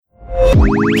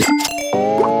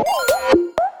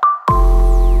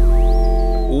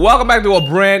Welcome back to a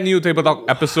brand new Table Talk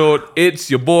episode.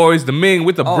 It's your boys, the Ming,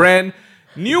 with a brand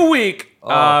new week.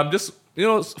 Just,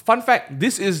 fun fact,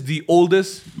 this is the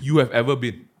oldest you have ever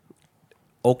been.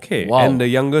 Okay. Wow. And the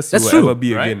youngest That's you will true, ever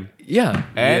be right? again. Yeah.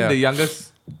 And Yeah. the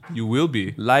youngest you will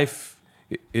be. Life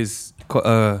is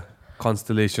a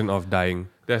constellation of dying.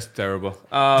 That's terrible.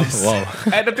 Wow.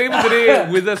 At the table today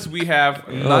with us, we have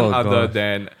none Oh, other gosh.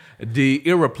 than the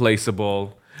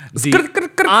irreplaceable, the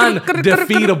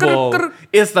undefeatable.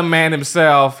 It's the man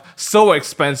himself. So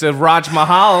expensive. Raj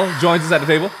Mahal joins us at the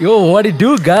table. Yo, what it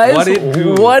do, guys? What it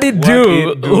do? What it do? What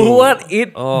it do? What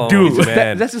it Oh, do? it's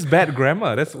bad. That's just bad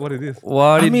grammar. That's what it is.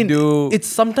 What I it mean, do? it's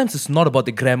sometimes it's not about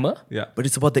the grammar, Yeah. but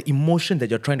it's about the emotion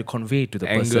that you're trying to convey to the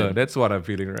Anger. person. That's what I'm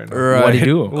feeling right now. Right. What it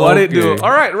do? What it do? Okay.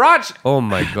 All right, Raj. Oh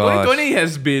my gosh. 2020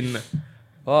 has been.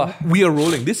 We are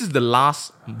rolling. This is the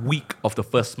last week of the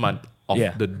first month of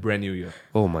Yeah. the brand new year.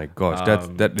 Oh my gosh. That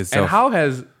And itself. how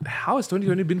has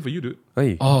 2020 been for you, dude?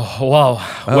 Hey. Oh wow,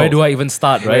 where do I even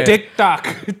start? Right? TikTok.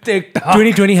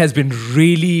 2020 has been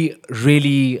really,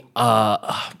 really.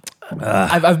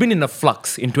 I've been in a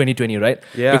flux in 2020, right?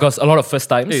 Yeah. Because a lot of first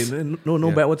times. Hey,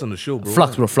 no bad words on the show, bro.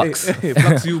 Flux, bro, flux. Hey,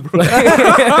 flux you, bro.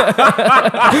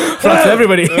 Flux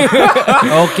everybody.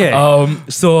 Okay.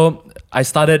 So I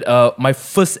started my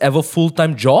first ever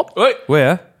full-time job Wait.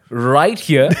 Where? right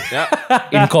here Yeah.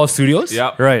 in Core Studios.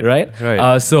 Yeah. Right. Right?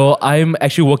 Right. So I'm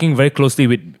actually working very closely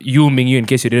with you, Mingyu, in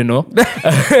case you didn't know.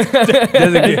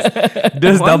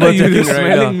 Just Wonder double you checking just right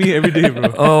smelling now. me every day,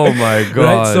 bro. Oh my Right?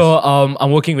 gosh. So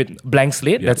I'm working with Blank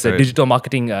Slate. That's a right. digital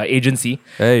marketing agency.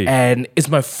 Hey. And it's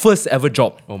my first ever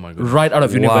job. Oh my goodness. Right out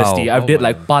of university. Wow. I've did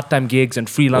like part-time gigs and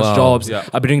freelance Wow. jobs. Yeah.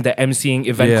 I've been doing the emceeing,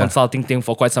 event Yeah. consulting thing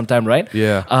for quite some time, right?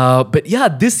 Yeah. But yeah,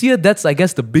 this year, that's, I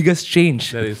guess, the biggest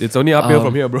change. That is. It's only uphill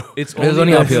from here, bro. It's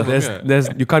only uphill. There's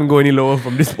you can't go any lower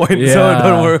from this point, so Yeah.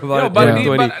 don't worry about Yeah, it. but, Yeah.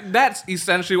 2020. but that's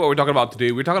essentially what we're talking about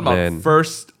today. We're talking about Man.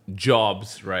 first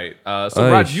jobs, right? So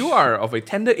Aish. Raj, you are of a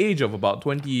tender age of about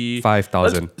 20...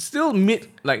 5,000. Still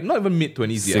not even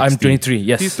mid-20s yet. I'm 23,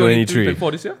 yes. He's 23, 23.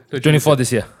 24 this year? 24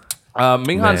 this year.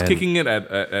 Ming Han's Man. kicking it at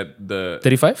the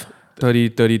 35?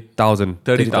 30,000.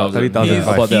 30,000. 30,000. He's,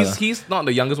 About that, he's, he's not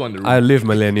the youngest one in the room. I live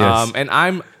millennials. And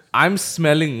I'm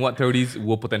smelling what 30s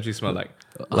will potentially smell like.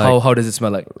 How does it smell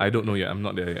like? I don't know yet. I'm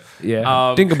not there yet.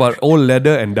 Yeah. Think about old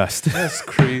leather and dust. That's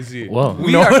crazy. Wow.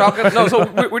 We are talking. No, so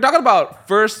we're talking about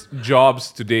first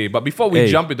jobs today. But before we Hey.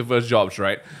 jump into first jobs,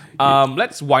 right?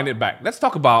 Let's wind it back. Let's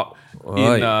talk about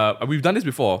we've done this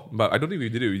before, but I don't think we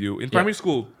did it with you in primary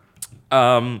school.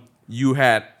 You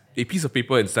had a piece of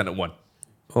paper in standard 1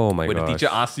 Oh my where the gosh. teacher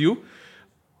asked you,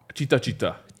 cheetah,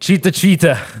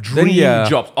 Cheetah. dream yeah.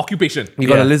 jobs, occupation. You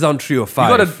gotta Yeah. list down 3 or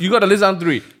 5. You gotta list down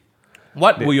 3.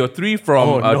 What were your 3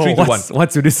 from 3 to 1?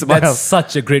 What's with this smile? That's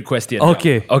such a great question.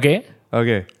 Okay. Okay.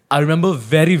 Okay. I remember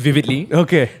very vividly.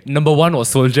 Okay. Number 1 was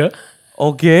soldier.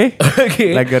 Okay.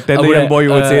 Okay. Like a 10 young boy, you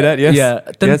would say that, yes? Yeah.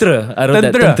 Yes. Tantra. I wrote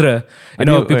that. Tantra. Tantra. I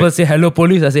knew- People right. say hello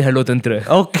police, I say hello tantra.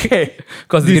 Okay.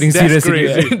 Because it's getting That's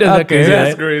serious. crazy. That's not crazy, That's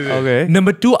right? crazy. Okay.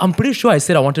 Number 2, I'm pretty sure I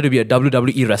said I wanted to be a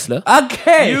WWE wrestler.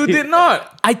 Okay. You did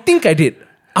not. I think I did.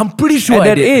 I'm pretty sure At I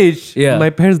that did. age, Yeah. my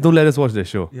parents don't let us watch the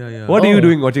show. Yeah. What are you Oh.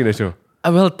 doing watching the show?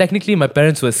 Well, technically, my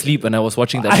parents were asleep when I was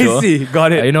watching that I show. see.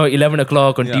 Got it. 11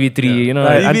 o'clock on TV3. yeah. You know,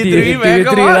 Right. Auntie- TV3, man,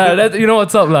 come on. lah. You know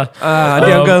what's up, lah.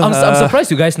 Auntie, uncle, I'm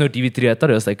surprised you guys know TV3. I thought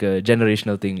it was like a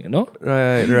generational thing. You know.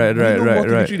 Right. more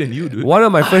TV3 than you, dude. One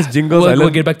of my first jingles I We'll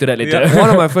learned. get back to that later. One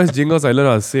of my first jingles I learned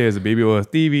how to say as a baby was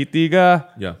TV3.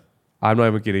 Yeah. I'm not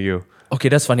even kidding you. Okay,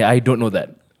 that's funny. I don't know that.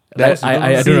 That's- I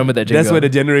don't remember that jingle. That's where the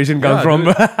generation comes Yeah, from.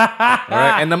 dude. All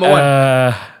right. And number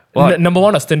 1. What? Number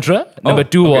 1 was Tantra. Number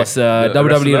 2 okay. was The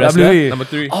WWE wrestler. wrestler. Number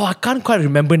 3. Oh, I can't quite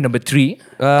remember number 3.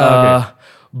 Okay.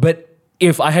 But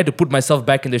if I had to put myself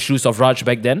back in the shoes of Raj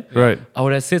back then, Right. I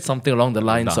would have said something along the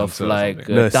lines of Dancer or like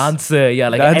something. Nurse. dancer, yeah,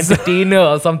 like Dancer. an entertainer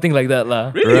or something like that, lah.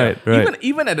 Really? Right, right.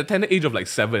 Even at the tender age of like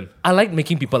 7. I like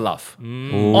making people laugh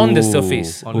on the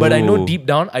surface, but I know deep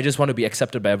down I just want to be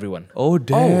accepted by everyone. Oh,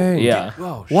 dang. Yeah.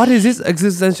 Wow. What is this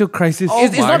existential crisis?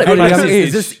 It's my not a goodness. crisis, Young age.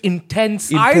 it's just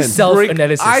intense Intense.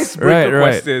 self-analysis. Icebreaker Right,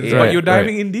 questions, right, but you're right.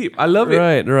 diving in deep. I love it.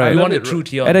 Right, right. I I love want the it. truth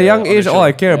here. At on a the- young on the age, show. all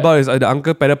I care about is the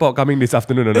Uncle Pedapop coming this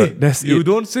afternoon or not. That's You it.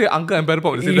 don't say uncle and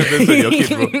Pedapop at the same time to your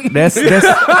kid, bro. That's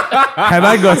have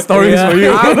I got stories Yeah. for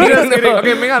you? I'm just kidding.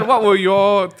 Okay, Minghan, what were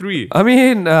your 3? I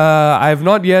mean, I've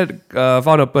not yet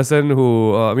found a person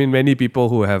who, many people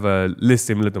who have a list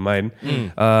similar to mine.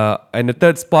 And the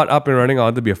third spot up and running, I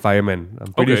want to be a fireman.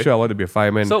 I'm pretty Okay. sure I want to be a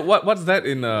fireman. So what's that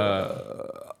in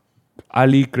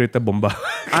Ali Kereta Bomba.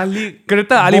 Ali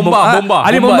Kereta Ali Bomba, Bomba. Bomba.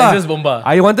 Ali Bomba, Bomba. it's just Bomba.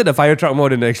 I wanted the fire truck more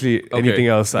than actually anything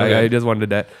else. Okay. I just wanted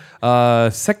that.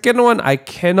 Second one, I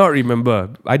cannot remember.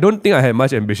 I don't think I had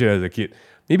much ambition as a kid.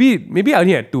 Maybe I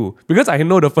only had 2 because I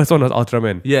know the first one was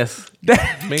Ultraman. Yes.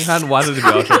 Ming Han wanted to be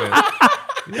Ultraman.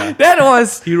 That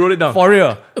was He wrote it down. for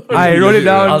real. I wrote it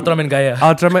down. Ultraman Gaia.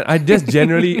 Ultraman. I just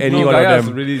generally any No, one Gaia of is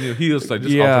them. really new. He was like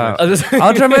just Yeah, Ultraman.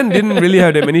 Ultraman didn't really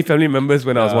have that many family members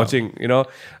when I was watching,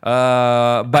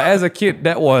 But as a kid,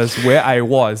 that was where I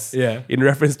was. Yeah. In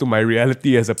reference to my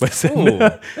reality as a person. Oh,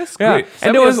 that's Yeah, great. 7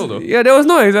 and there years was old, though. there was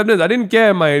no acceptance. I didn't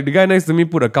care. The guy next to me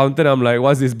put a counter. I'm like,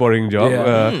 what's this boring job?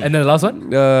 And then the last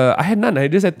one? I had none. I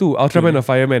just had 2: Ultraman or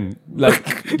Fireman. Like,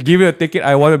 give it a ticket.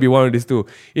 I want to be one of these 2.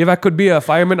 If I could be a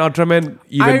Fireman, Ultraman,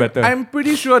 even better. I'm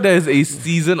pretty sure there's a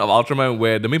season of Ultraman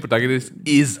where the main protagonist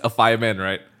is a fireman,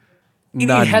 right? It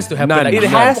None. has to happen. None. Like, It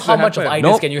how, has to how much of happen.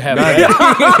 ideas Nope. can you have?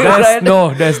 None.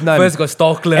 Right? There's none. First got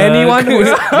Stalker. Anyone who's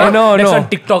no, Next no. one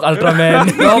TikTok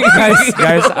Ultraman. No,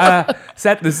 guys,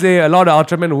 sad to say, a lot of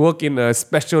Ultramen work in a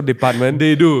special department.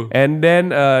 They do. And then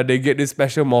they get this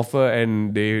special morpher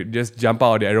and they just jump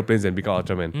out of the aeroplanes and become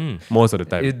Ultraman. Most of the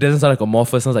time. It doesn't sound like a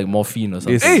morpher, it sounds like morphine or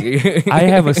something. I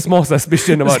have a small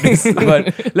suspicion about this,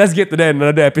 but let's get to that in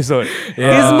another episode.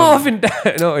 It's morphin.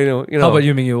 No, How about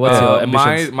you, Mingyu? What's your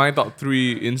ambitions? my top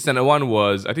 3 in standard 1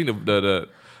 was, I think the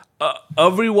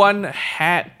everyone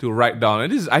had to write down,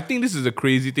 and I think this is a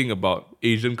crazy thing about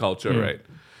Asian culture, right?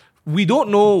 We don't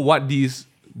know what these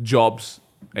jobs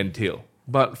entail,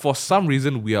 but for some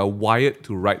reason we are wired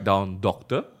to write down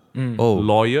doctor,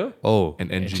 lawyer,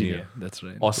 and engineer. That's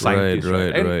right. Or scientist.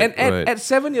 Right, And, right, and right. at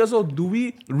 7 years old, do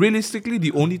we realistically,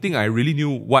 the only thing I really knew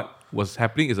what was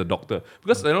happening is a doctor?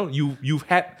 Because you've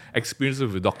had experiences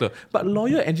with a doctor, but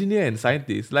lawyer, engineer, and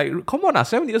scientist, like, come on,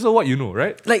 7 years old, what you know,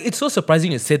 right? Like, it's so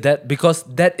surprising you said that because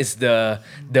that is the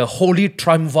holy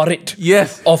triumvirate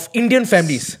Yes. of Indian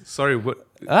families. Sorry, what?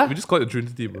 We just call it the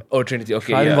Trinity, bro. Oh, Trinity.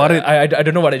 Okay, Triumvirate. yeah. I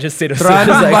don't know what I just said.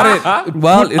 Triumvirate.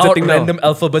 Well, Put it's a out thing now. random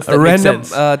alphabets that A make random,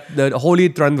 sense. the holy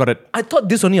Triumvirate. I thought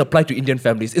this only applied to Indian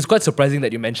families. It's quite surprising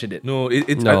that you mentioned it. No,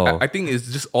 it's No. I think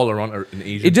it's just all around in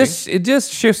Asia. It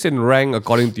just shifts in rank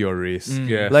according to your race.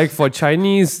 Yes. Like for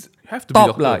Chinese, have to be top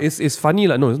doctor. lah. It's funny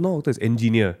lah. No, it's not doctor. It's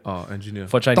engineer. Engineer.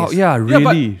 For Chinese. Top, yeah, Yeah,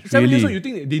 really, but 7 years old, really. you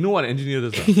think they know what an engineer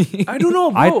does? I don't know,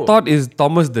 bro. I thought it's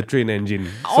Thomas the Train Engine.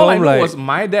 all I I'm know like, was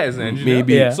my dad is an engineer,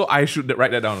 maybe. Yeah. so I should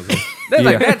write that down as well. That's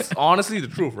like that's honestly the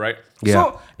truth, right? Yeah.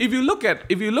 So if you look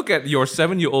at your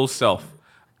 7-year-old self,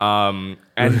 and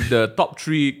the top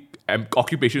 3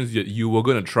 occupations that you were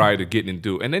gonna try to get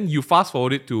into, and then you fast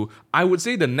forward it to, I would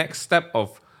say the next step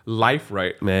of life,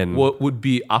 right? Man. would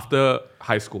be after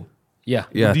high school. Yeah.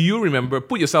 Yeah. Do you remember?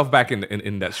 Put yourself back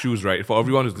in that shoes, right? For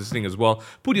everyone who's listening as well,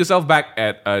 put yourself back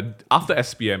at after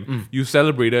SPM. You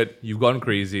celebrated. You've gone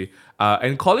crazy,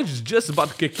 and college is just about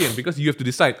to kick in because you have to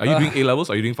decide: are you doing A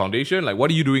levels? Are you doing foundation? Like, what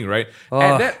are you doing, right?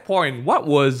 At that point, what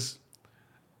was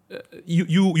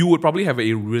you would probably have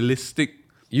a realistic.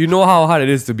 You know how hard it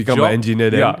is to become Job? an engineer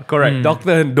then. Yeah, correct.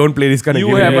 Doctor, don't play this kind of You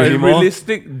game have a anymore.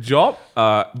 realistic job,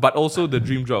 but also the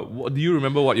dream job. Do you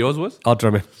remember what yours was?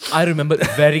 Ultraman. I remember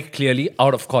very clearly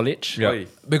out of college. Yeah.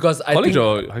 Because I College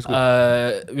think, or high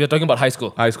school? we are talking about high school.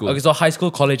 High school. Okay, so high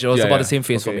school, college, it was Yeah, about yeah. the same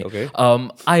phase for me. Okay.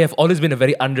 I have always been a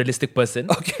very unrealistic person.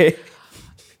 Okay.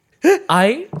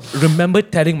 I remember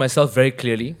telling myself very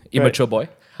clearly, immature boy,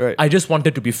 Right. I just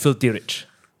wanted to be filthy rich.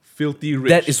 Filthy rich.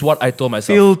 That is what I told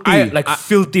myself. Filthy.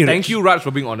 Filthy rich. Thank you, Raj,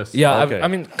 for being honest. Yeah, Okay. I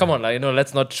mean, come on, like,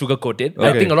 let's not sugarcoat it. I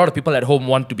Okay. think a lot of people at home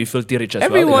want to be filthy rich as well.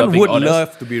 if Everyone I'm being would honest.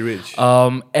 love to be rich.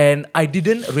 And I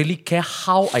didn't really care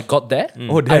how I got there.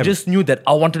 Oh, I damn. just knew that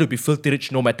I wanted to be filthy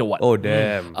rich no matter what. Oh,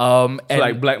 damn. So And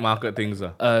like black market things.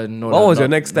 no, What no, was your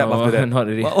not- next step no, after that? Not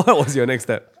really. What was your next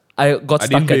step? I got I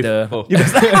stuck didn't at bathe.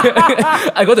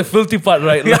 the. I got the filthy part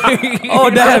right. Oh,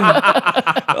 damn.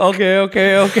 Okay.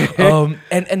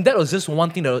 And that was just one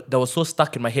thing that was so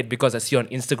stuck in my head because I see on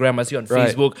Instagram, I see on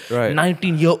Right, Facebook, right.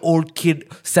 19-year-old kid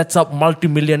sets up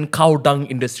multi-million cow dung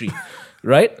industry,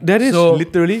 right? That is So-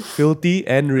 literally filthy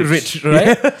and rich. rich,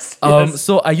 right? Yes.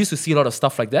 So I used to see a lot of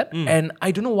stuff like that, and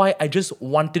I don't know why I just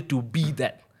wanted to be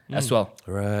that as well.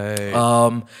 Right.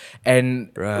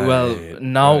 Well,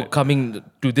 now coming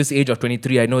to this age of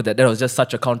 23, I know that was just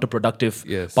such a counterproductive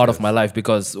Yes, part of my life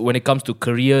because when it comes to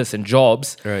careers and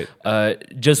jobs, Right.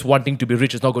 just wanting to be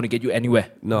rich is not going to get you anywhere.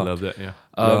 no. Love that, yeah.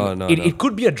 No. It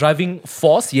could be a driving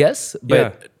force, yes, but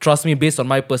Yeah. trust me, based on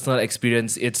my personal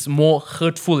experience, it's more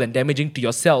hurtful and damaging to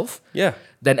yourself Yeah.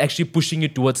 than actually pushing you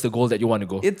towards the goal that you want to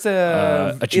go. It's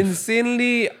a achieve.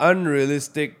 insanely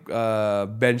unrealistic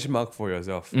benchmark for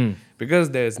yourself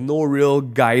because there's no real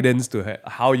guidance to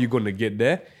how you're going to get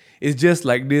there. it's just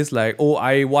like this, like, oh,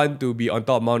 I want to be on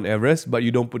top of Mount Everest, but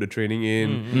you don't put the training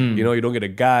in. You know, you don't get a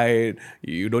guide.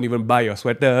 You don't even buy your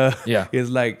sweater. Yeah. It's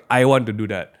like, I want to do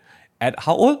that. At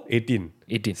how old? 18.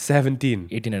 18. 17.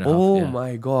 18 and a half, Oh yeah.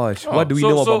 my gosh. What do we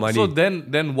know about money? So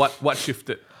then what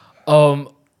shifted?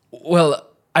 Well,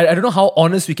 I don't know how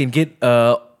honest we can get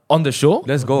on the show.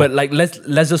 Let's go. But like, let's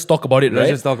just talk about it, Let's right?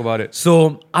 just talk about it.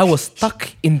 So I was stuck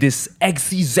in this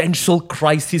existential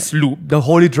crisis loop, The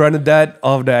holy trinidad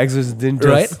of the existentials.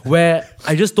 right? Where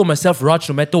I just told myself, Raj,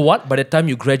 no matter what, by the time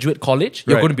you graduate college,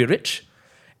 you're Right. going to be rich.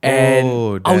 And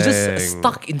Oh, I was dang. just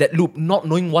stuck in that loop, not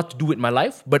knowing what to do with my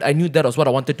life, but I knew that was what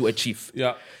I wanted to achieve.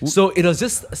 Yeah. So it was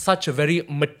just such a very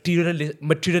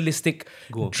materialistic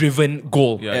driven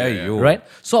goal. Yeah, yeah. Right?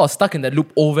 So I was stuck in that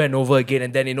loop over and over again,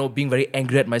 and then, being very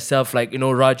angry at myself, like,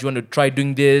 Raj, you want to try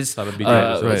doing this? Started beating up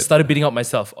yourself. Right. Started beating up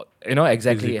myself.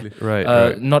 Exactly. Physically. Right,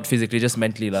 right. Not physically, just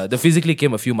mentally. The physically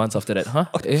came a few months after that, huh?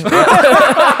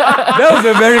 That was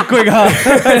a very quick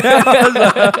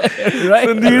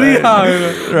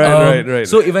right? Right.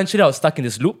 So eventually I was stuck in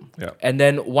this loop. Yeah. And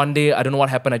then one day, I don't know what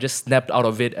happened, I just snapped out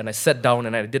of it and I sat down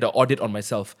and I did an audit on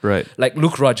myself. Right. Like,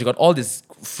 look, Raj, you got all these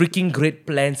freaking great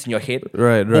plans in your head.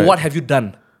 Right, But right. what have you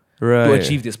done to Right.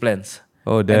 achieve these plans?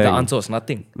 Oh, And the dang. answer was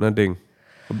nothing. Nothing.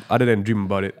 Other than dream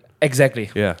about it. Exactly.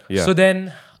 Yeah. So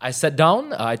then I sat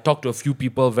down. I talked to a few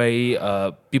people,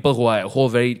 people who I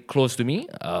hold very close to me,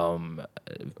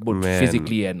 both Man.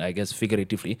 physically and I guess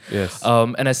figuratively. Yes.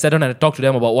 And I sat down and I talked to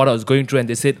them about what I was going through, and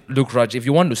they said, "Look, Raj, if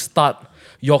you want to start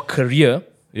your career,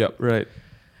 Yep. Right.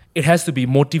 it has to be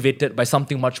motivated by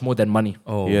something much more than money."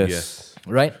 Oh Yes.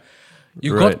 Right?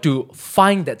 You Right. got to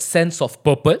find that sense of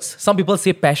purpose. Some people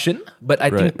say passion, but I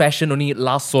think Right. passion only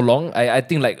lasts so long. I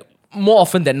think like more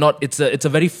often than not, it's a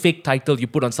very fake title you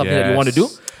put on something that you want to do.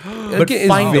 Yes. But Okay, it's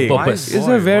find the vague. purpose. It's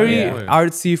Boy, a very boy.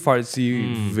 artsy,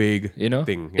 fartsy, vague It's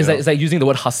thing. like it's like using the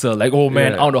word hustle. Like, oh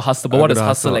man, Yeah. I want to hustle. But I'm what does gonna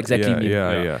hustle hustle. exactly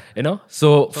Yeah, mean? yeah.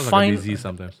 So Sounds find like a disease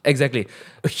sometimes. exactly.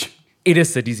 It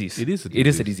is a disease. It is a It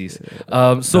is a disease.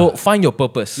 So find your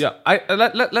purpose. Yeah,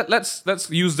 let's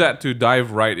use that to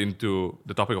dive right into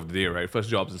the topic of the day, right? First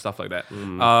jobs and stuff like that.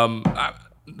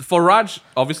 For Raj,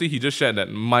 obviously, he just shared that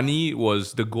money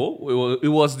was the goal. It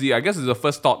was the, I guess, it's the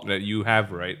first thought that you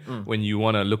have, right? When you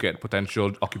want to look at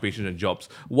potential occupations and jobs.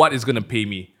 What is going to pay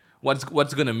me? What's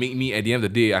going to make me, at the end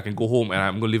of the day, I can go home and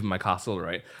I'm going to live in my castle,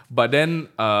 right? But then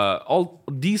all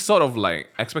these sort of like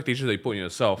expectations that you put on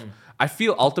yourself, I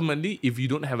feel ultimately, if you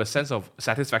don't have a sense of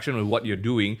satisfaction with what you're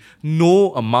doing,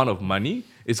 no amount of money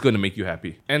is going to make you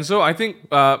happy. And so I think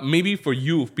maybe for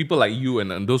you, people like you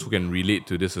and those who can relate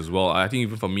to this as well, I think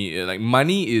even for me, like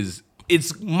money is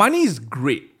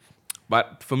great,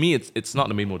 but for me, it's not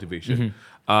the main motivation.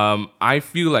 I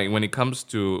feel like when it comes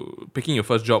to picking your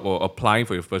first job or applying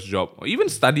for your first job or even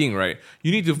studying, right,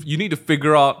 you need to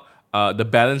figure out the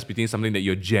balance between something that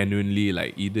you're genuinely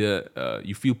like either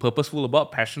you feel purposeful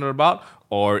about, passionate about,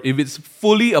 or if it's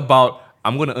fully about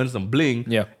I'm gonna earn some bling.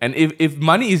 Yeah. And if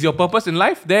money is your purpose in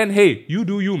life, then hey, you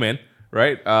do you, man.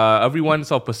 Right? Everyone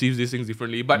sort of perceives these things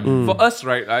differently. But for us,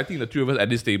 right, I think the three of us at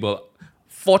this table,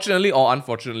 fortunately or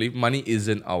unfortunately, money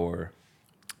isn't our.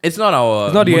 It's not our.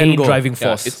 It's not the Main end goal. driving Yeah,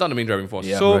 force. it's not the main driving force.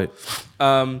 Yeah. So,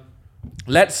 Right.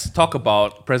 let's talk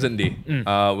about present day.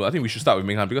 Well, I think we should start with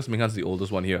Minghan because Minghan's the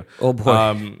oldest one here. Oh,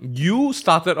 boy. You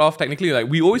started off technically like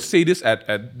we always say this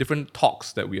at different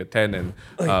talks that we attend and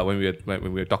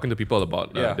when we're talking to people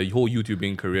about the whole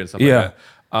YouTubing career and stuff Yeah. like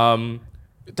that.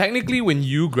 Technically, when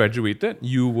you graduated,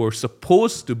 you were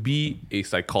supposed to be a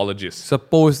psychologist.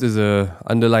 Supposed is a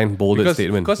underlined bolded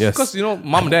statement. Because you know,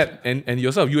 mom, dad, and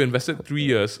yourself, you invested 3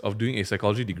 years of doing a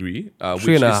psychology degree,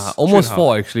 Three and a half. Almost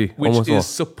 4 actually. which Almost is 4.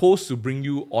 supposed to bring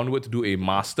you onward to do a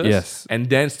master's, Yes. and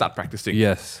then start practicing.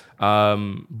 Yes.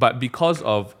 But because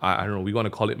of I don't know, we want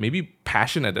to call it maybe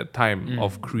passion at that time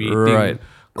of creating Right.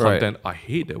 content. I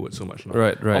hate that word so much now.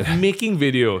 Right. Of making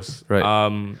videos.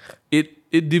 Right.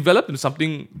 It developed into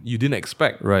something you didn't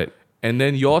expect. Right. And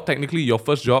then your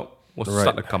first job was to Right.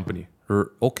 start a company.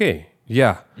 Okay.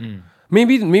 Yeah.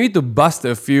 Maybe to bust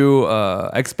a few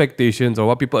expectations or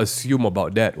what people assume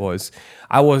about that was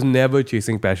I was never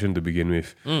chasing passion to begin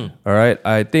with. All right.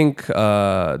 I think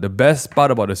the best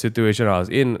part about the situation I was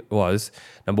in was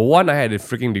number one, I had a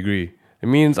freaking degree. It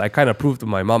means I kind of proved to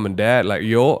my mom and dad, like,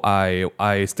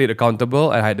 I stayed accountable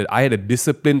and I had a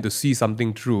discipline to see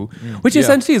something through, which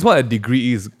essentially is what a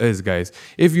degree is, guys.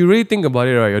 If you really think about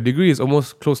it, right, your degree is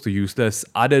almost close to useless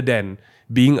other than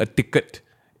being a ticket,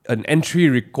 an entry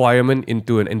requirement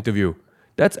into an interview.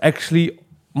 That's actually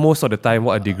most of the time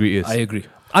what a degree is. I agree.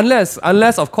 Unless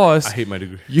of course, I hate my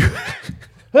degree.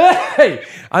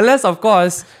 unless of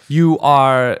course you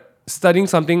are studying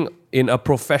something in a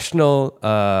professional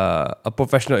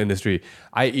industry,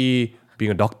 i.e.,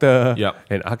 being a doctor, Yep.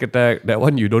 an architect. That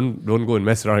one you don't go and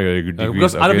mess around with your degrees.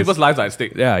 because other okay? people's lives are at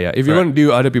stake. Yeah. If you want to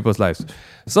do other people's lives.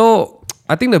 So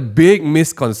I think the big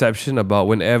misconception about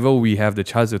whenever we have the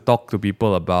chance to talk to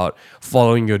people about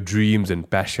following your dreams and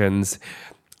passions,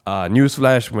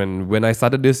 newsflash, when I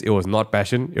started this, it was not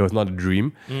passion, it was not a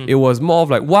dream. It was more of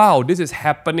like, wow, this is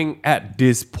happening at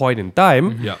this point in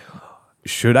time. Yeah.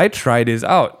 Should I try this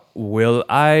out? Will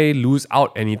I lose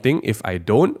out anything if I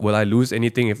don't? Will I lose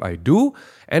anything if I do?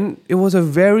 And it was a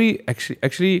very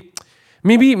actually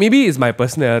maybe it's my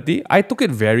personality. I took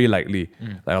it very lightly.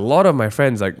 Like a lot of my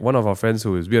friends, like one of our friends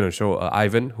who has been on the show,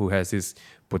 Ivan, who has his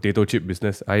potato chip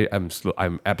business.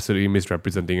 I'm absolutely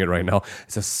misrepresenting it right now.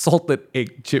 It's a salted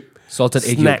egg chip, Salted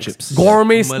egg yolk chips.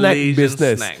 gourmet snack Malaysian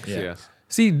business. snacks, yes.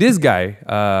 See, this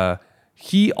guy,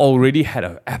 he already had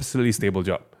an absolutely stable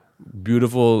job.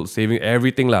 Beautiful, saving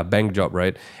everything bank job,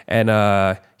 right?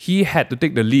 And he had to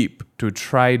take the leap to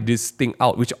try this thing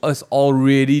out, which is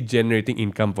already generating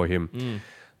income for him.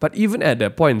 But even at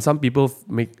that point, some people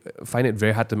find it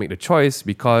very hard to make the choice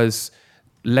because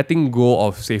letting go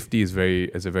of safety is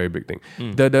a very big thing.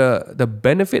 The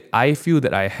benefit I feel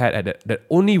that I had at that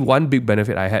only one big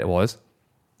benefit I had was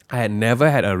I had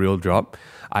never had a real job.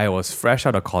 I was fresh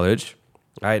out of college.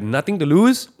 I had nothing to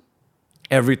lose,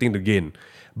 everything to gain.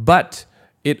 But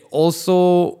I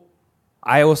also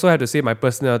have to say my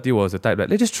personality was the type that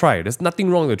let's just try. There's nothing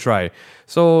wrong to try.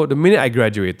 So the minute I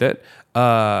graduated,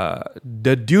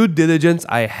 the due diligence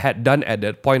I had done at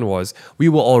that point was we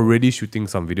were already shooting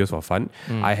some videos for fun.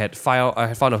 I had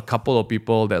found a couple of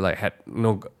people that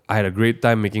I had a great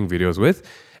time making videos with,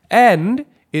 and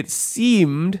it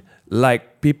seemed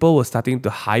like people were starting to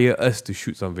hire us to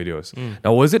shoot some videos.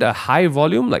 Now, was it a high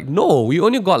volume? No, we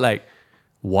only got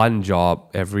one job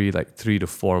every 3 to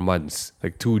 4 months,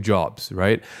 2 jobs,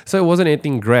 right? So it wasn't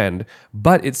anything grand,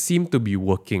 but it seemed to be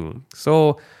working.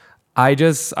 So I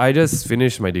just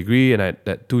finished my degree, and I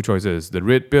had 2 choices. The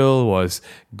red pill was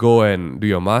go and do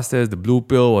your master's. The blue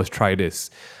pill was try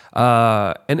this.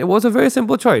 And it was a very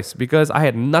simple choice because I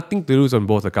had nothing to lose on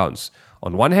both accounts.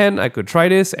 On one hand, I could try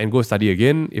this and go study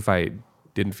again if I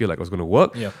didn't feel like it was going to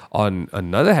work. Yeah. On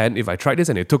another hand, if I tried this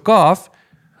and it took off,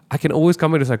 I can always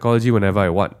come into psychology whenever I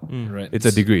want. Right. It's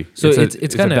a degree. So it's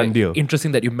a kind done deal. of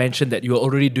interesting that you mentioned that you were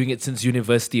already doing it since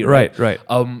university, Right.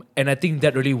 And I think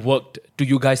that really worked to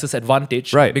you guys'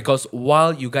 advantage, Right. Because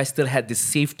while you guys still had this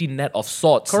safety net of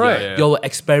sorts, Correct. Yeah. you were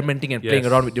experimenting and playing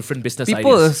Yes. around with different business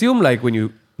People ideas. assume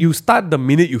when you start the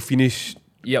minute you finish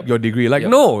Yep. your degree. Yep.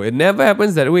 No, it never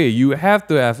happens that way. You have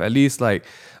to have at least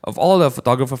of all the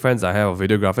photographer friends I have, or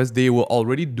videographers, they were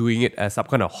already doing it as some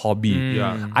kind of hobby.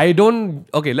 Yeah. I don't.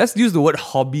 Okay, let's use the word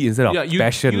hobby instead of You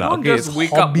passion. You don't Okay, just it's wake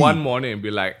hobby. up one morning and be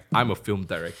like, I'm a film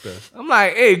director. I'm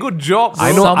like, hey, good job. Bro.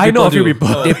 I know a few do.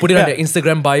 people. They put it on their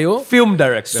Instagram bio. Film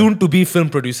director. Soon to be film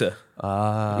producer.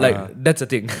 That's a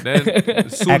thing. Then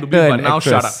soon to be, Actor but and now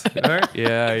shut actress. up. Right?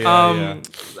 Yeah.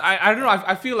 I don't know.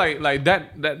 I feel like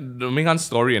that the Ming Han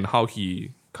story and how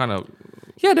he kind of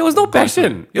Yeah, there was no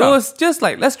passion. It Yeah. was just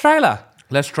let's try lah.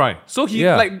 let's try. So he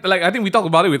Yeah. like I think we talked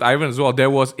about it with Ivan as well. There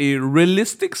was a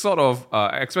realistic sort of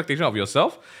expectation of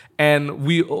yourself. And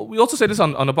we also said this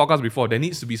on the podcast before. There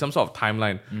needs to be some sort of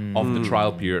timeline of the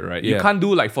trial period, right? You Yeah. can't do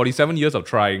 47 years of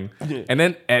trying, and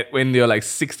then when you're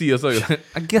 60 years old, you're like,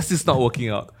 I guess it's not working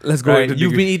out. Let's go Right? into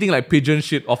You've degree. been eating pigeon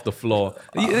shit off the floor.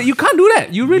 You can't do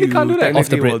that. You really can't do that. Off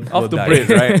the bread. Off the die. bread,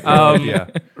 right? Yeah.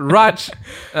 Raj,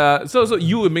 so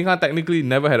you and Ming Han technically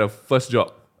never had a first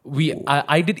job.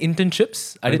 I did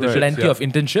internships. I did Right, plenty yeah. of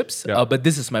internships, Yeah. but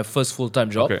this is my first full-time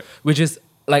job, Okay. which is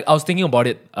I was thinking about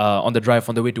it on the drive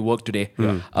on the way to work today.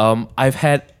 I've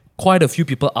had quite a few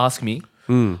people ask me.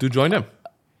 To join them.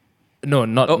 No,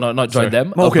 not sorry. join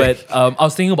them. Okay. But I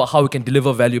was thinking about how we can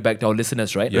deliver value back to our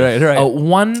listeners, right? Yes. Right.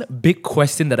 One big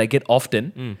question that I get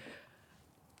often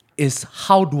is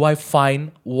how do I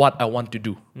find what I want to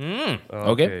do?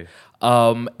 Okay.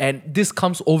 And this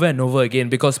comes over and over again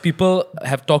because people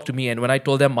have talked to me, and when I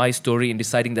told them my story in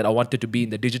deciding that I wanted to be in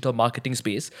the digital marketing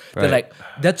space, they're Right. like,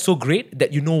 that's so great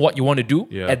that you know what you want to do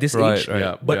Yeah. at this Right, age. right.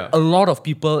 Yeah, But yeah. a lot of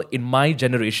people in my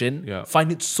generation Yeah.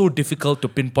 find it so difficult to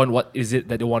pinpoint what is it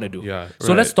that they want to do. Yeah.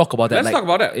 So let's talk about that. Let's talk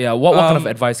about that. Yeah, what kind of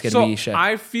advice can so we share?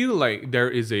 I feel like there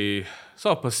is a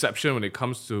sort of perception when it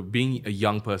comes to being a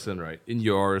young person, right? In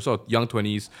your sort of young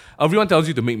 20s, everyone tells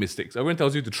you to make mistakes. Everyone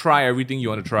tells you to try everything you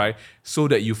want to try so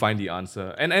that you find the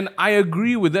answer. And I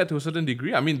agree with that to a certain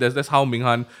degree. I mean, that's how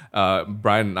Minghan,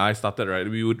 Brian, and I started, right?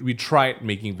 We tried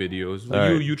making videos.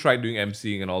 Right. You tried doing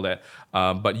MCing and all that,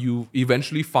 but you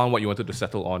eventually found what you wanted to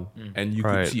settle on, and you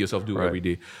could Right. see yourself do Right. every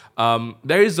day.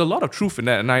 There is a lot of truth in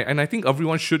that, and I think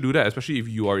everyone should do that, especially if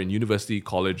you are in university,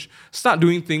 college. Start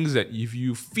doing things that if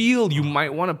you feel you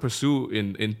might want to pursue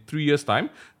in 3 years' time,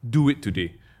 do it today.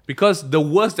 Because the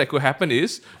worst that could happen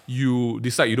is you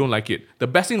decide you don't like it. The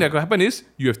best thing that could happen is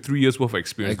you have 3 years worth of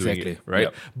experience doing Exactly. it, right?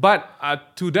 Yep. But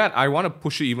to that, I want to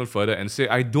push it even further and say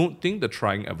I don't think the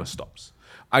trying ever stops.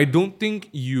 I don't think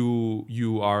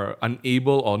you are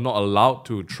unable or not allowed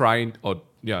to try or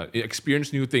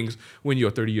experience new things when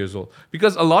you're 30 years old.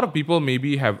 Because a lot of people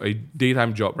maybe have a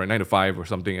daytime job, right, 9 to 5 or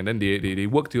something, and then they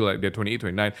work till like they're 28,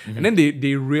 29, and then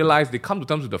they realize, they come to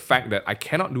terms with the fact that I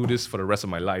cannot do this for the rest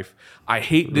of my life. I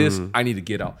hate this, I need to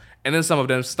get out. And then some of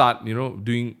them start,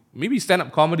 doing maybe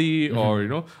stand-up comedy or,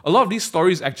 a lot of these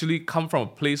stories actually come from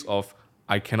a place of,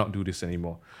 I cannot do this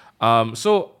anymore.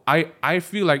 So I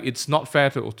feel like it's not fair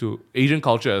to Asian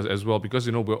culture as well, because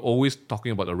we're always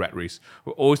talking about the rat race.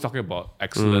 We're always talking about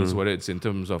excellence, whether it's in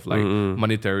terms of like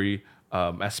monetary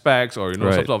aspects or some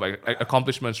Right. sort of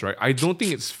accomplishments, right? I don't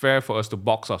think it's fair for us to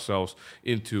box ourselves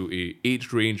into a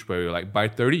age range where you're like by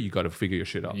 30 you got to figure your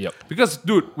shit out. Yep. Because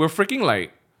dude,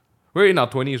 we're in our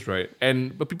 20s, right?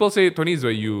 But people say 20s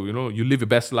where you live your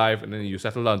best life and then you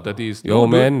settle down 30s. Yo,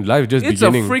 dude, man, life just it's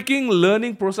beginning. a freaking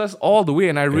learning process all the way,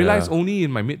 and I realized Yeah. only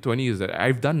in my mid 20s that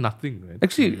I've done nothing. Right?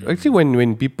 Actually,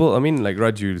 when people, I mean, like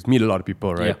Raj, you meet a lot of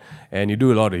people, right? And you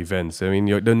do a lot of events. I mean,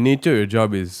 the nature of your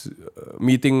job is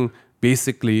meeting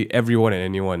basically everyone and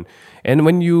anyone. And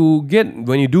when you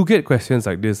do get questions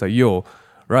like this, like, yo,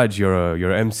 Raj,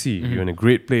 you're a MC, you're in a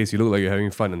great place, you look like you're having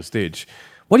fun on stage.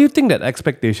 What do you think that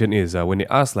expectation is when they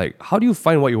ask, like, how do you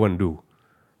find what you want to do?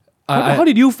 How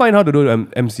did you find how to do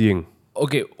MCing?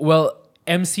 Okay, well,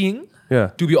 MCing, Yeah.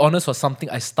 to be honest, was something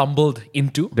I stumbled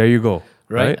into. There you go.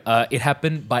 Right? It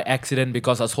happened by accident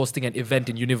because I was hosting an event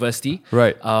in university.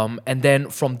 Right. And then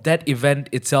from that event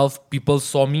itself, people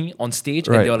saw me on stage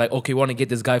and Right. they were like, okay, we want to get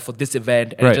this guy for this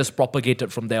event. And Right. it just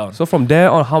propagated from there on. So from there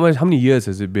on, how many years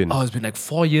has it been? Oh, it's been like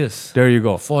 4 years. There you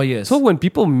go. 4 years. So when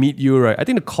people meet you, right, I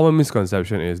think the common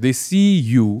misconception is they see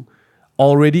you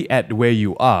already at where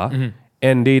you are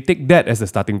and they take that as the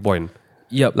starting point.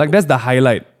 Yep. Like that's the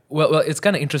highlight. Well, it's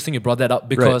kind of interesting you brought that up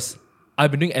because I've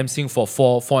been doing MCing for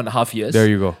 4.5 years. There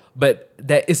you go. But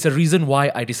there is a reason why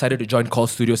I decided to join Call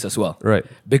Studios as well. Right.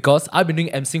 Because I've been doing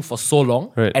MCing for so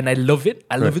long Right. and I love it.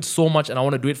 I love Right. it so much and I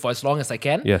want to do it for as long as I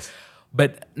can. Yes.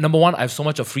 But number one, I have so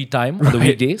much of free time on the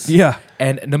weekdays. Yeah.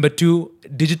 And number two,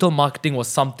 digital marketing was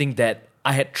something that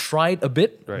I had tried a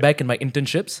bit Right. back in my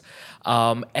internships.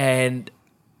 And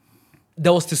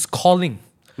there was this calling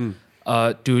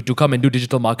to come and do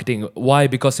digital marketing. Why?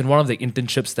 Because in one of the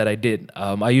internships that I did,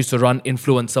 I used to run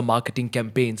influencer marketing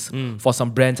campaigns for some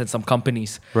brands and some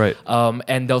companies. Right.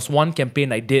 And there was one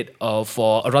campaign I did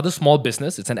for a rather small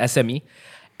business. It's an SME.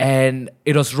 And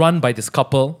it was run by this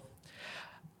couple.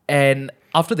 And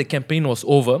after the campaign was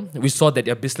over, we saw that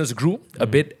their business grew a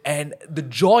bit. And the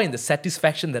joy and the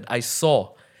satisfaction that I saw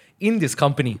in this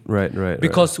company. Right.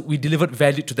 Because we delivered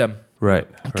value to them. Right.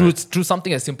 Through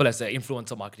something as simple as an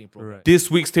influencer marketing program. This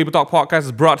week's Table Talk podcast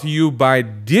is brought to you by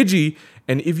Digi.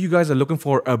 And if you guys are looking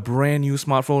for a brand new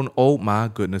smartphone, oh my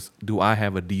goodness, do I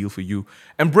have a deal for you.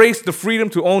 Embrace the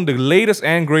freedom to own the latest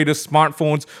and greatest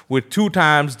smartphones with 2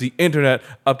 times the internet,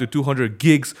 up to 200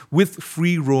 gigs with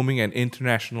free roaming and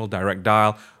international direct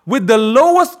dial with the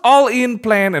lowest all-in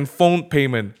plan and phone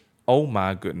payment. Oh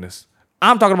my goodness.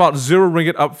 I'm talking about 0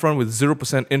 ringgit upfront with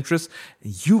 0% interest.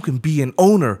 And you can be an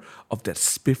owner of that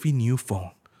spiffy new phone.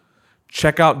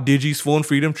 Check out Digi's Phone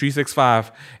Freedom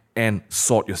 365 and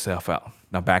sort yourself out.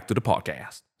 Now back to the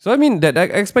podcast. So I mean that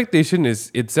expectation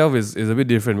itself is a bit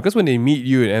different because when they meet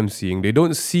you in MCing, they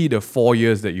don't see the 4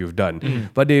 years that you've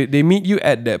done. But they meet you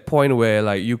at that point where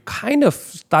like you kind of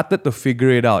started to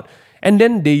figure it out. And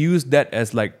then they use that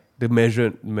as like the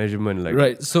measurement, like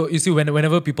Right. So you see,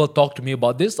 whenever people talk to me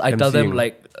about this, I tell them MCing.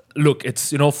 like, look,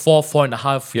 it's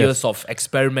 4.5 Yes. years of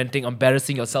experimenting,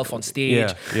 embarrassing yourself on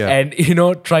stage, Yeah. and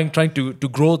trying to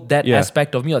grow that Yeah.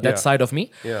 aspect of me or that Yeah. side of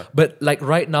me. Yeah. But like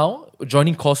right now,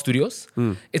 joining Core Studios,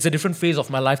 it's a different phase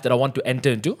of my life that I want to enter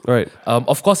into. Right.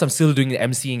 Of course, I'm still doing the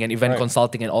MCing and event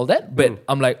consulting and all that, but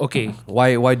I'm like, okay,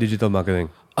 why digital marketing?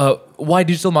 why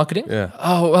digital marketing? Yeah.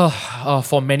 Oh, well,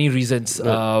 for many reasons.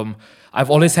 I've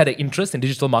always had an interest in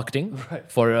digital marketing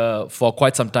for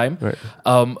quite some time.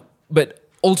 Right. But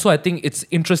also, I think it's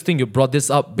interesting you brought this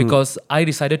up because I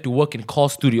decided to work in Core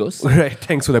Studios Right.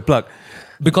 Thanks for the plug.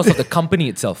 because of the company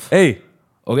itself. Hey.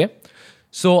 Okay?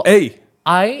 So Hey.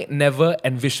 I never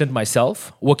envisioned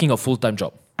myself working a full-time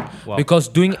job. Wow. Because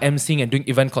doing emceeing and doing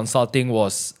event consulting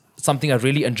was something I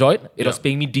really enjoyed. It was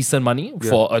paying me decent money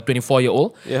for a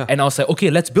 24-year-old. Yeah. And I was like, okay,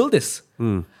 let's build this.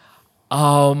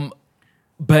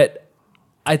 But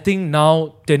I think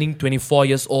now, turning 24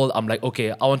 years old, I'm like,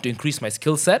 okay, I want to increase my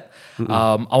skill set.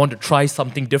 I want to try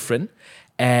something different.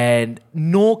 And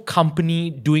no company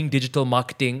doing digital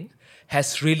marketing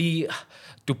has really,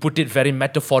 to put it very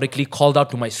metaphorically, called out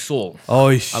to my soul. Oh,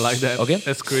 I like that. Okay.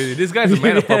 That's crazy. This guy's a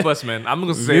man of purpose, man. I'm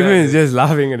gonna say Vivian that. is just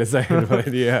laughing at the side.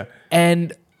 But yeah.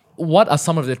 And what are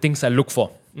some of the things I look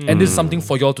for? And this is something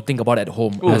for you all to think about at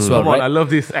home as well, Come on, right? I love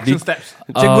these action steps.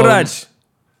 Cikgu Raj.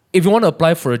 If you want to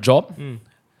apply for a job,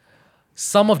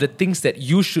 some of the things that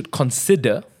you should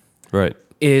consider Right.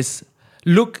 is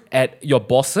look at your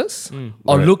bosses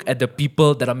or Right. look at the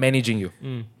people that are managing you.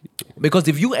 Because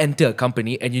if you enter a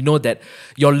company and you know that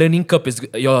your learning curve is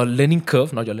your learning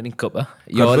curve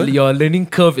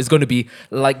is going to be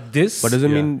like this. But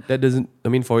doesn't mean that doesn't. I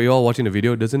mean, for you all watching the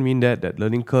video, doesn't mean that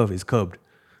learning curve is curbed.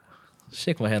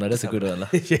 Shake my hand. That's a good one.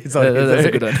 Sorry, That's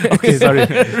a good one. Okay, sorry.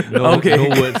 No, Okay.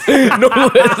 no words.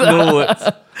 No words.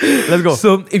 Let's go.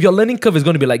 So if your learning curve is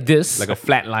going to be like this, Like a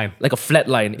flat line. like a flat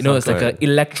line, you know, it's like correct. an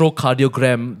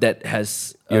electrocardiogram that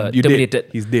has You terminated.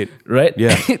 He's dead. Right?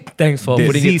 Yeah. Thanks for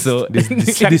putting it so.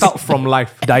 Checked out from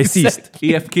life. Deceased.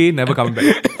 AFK, never coming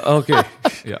back. Okay.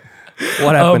 Yeah.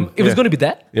 What happened? If it's going to be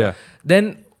that, Yeah.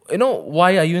 then you know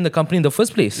why are you in the company in the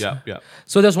first place? Yeah, yeah.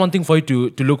 So that's one thing for you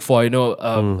to look for. You know,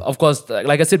 of course,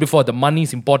 like I said before, the money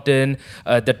is important.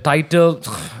 The title,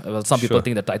 well, some people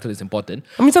think the title is important.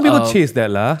 I mean, some people chase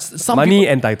that lah. some Money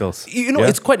people- and titles. You know, Yeah?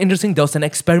 it's quite interesting. There was an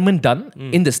experiment done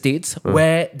in the States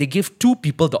where they gave two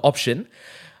people the option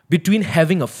between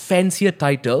having a fancier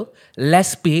title,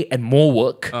 less pay and more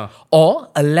work, or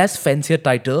a less fancier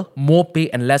title, more pay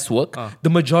and less work. The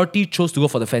majority chose to go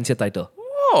for the fancier title.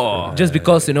 Oh. Just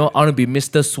because, you know, I want to be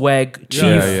Mr. Swag, Chief,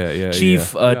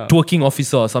 yeah. twerking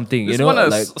officer or something. Just you know, want a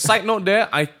like side note there.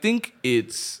 I think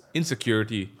it's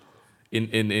insecurity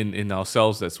in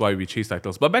ourselves. That's why we chase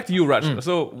titles. But back to you, Raj.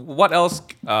 So what else?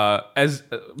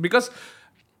 Because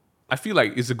I feel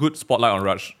like it's a good spotlight on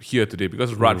Raj here today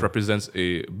because Raj represents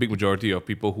a big majority of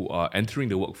people who are entering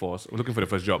the workforce, looking for their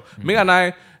first job. Ming and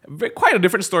I, quite a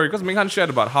different story because Ming Han shared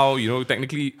about how, you know,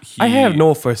 technically I have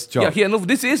no first job. Yeah,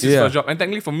 this is his Yeah. first job. And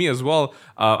technically for me as well,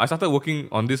 I started working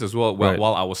on this as well Right.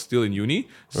 while I was still in uni.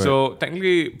 So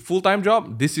technically full-time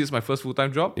job, this is my first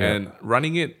full-time job. Yeah. And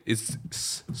running it is,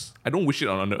 I don't wish it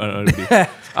on another day.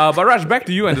 But Raj, back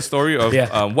to you and the story of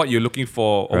what you're looking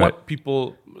for or Right. what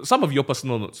people, some of your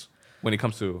personal notes when it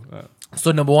comes to... so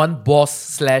number one,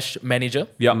 boss/manager.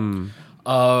 yeah.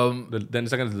 Um, Then the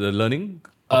second is the learning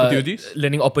opportunities.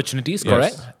 learning opportunities, Yes.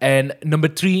 correct. And number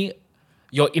three,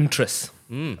 your interests.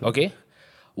 Okay.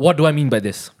 What do I mean by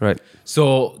this? Right.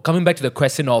 So coming back to the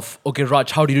question of, okay,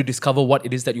 Raj, how did you discover what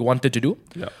it is that you wanted to do?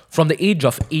 Yeah. From the age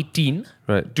of 18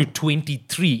 Right. to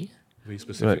 23, Very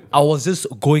specific. I was just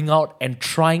going out and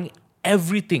trying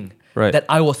everything Right. that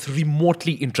I was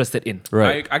remotely interested in.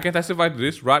 Right. I can testify to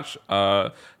this. Raj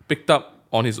picked up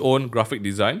on his own graphic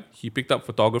design. He picked up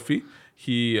photography.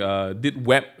 He did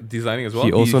web designing as well.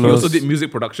 He also he knows- also did music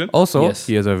production. Also, Yes.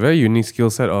 he has a very unique skill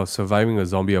set of surviving a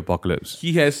zombie apocalypse.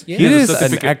 He has, Yeah. he It has is a an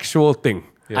certificate. actual thing.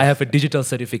 I have a digital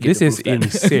certificate. This to is prove that.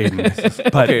 insane.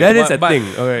 But that is a thing.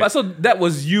 Okay. But so that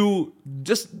was you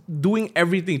just doing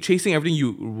everything, chasing everything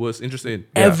you was interested in.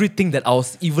 Everything that I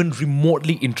was even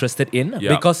remotely interested in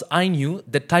Yeah. because I knew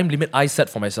the time limit I set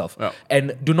for myself. Yeah.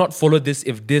 And do not follow this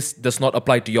if this does not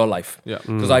apply to your life. Yeah.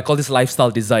 Because I call this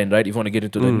lifestyle design, right? If you want to get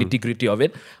into the nitty gritty of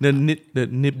it. The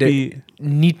nippy.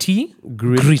 Nitty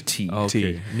gritty.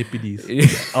 Okay. Nippies.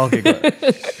 Okay,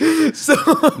 good. So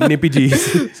nippy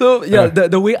G's. So yeah,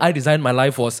 the way I designed my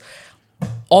life was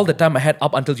all the time I had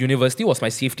up until university was my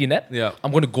safety net. Yeah.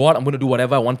 I'm going to go out, I'm going to do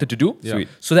whatever I wanted to do. Sweet.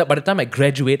 So that by the time I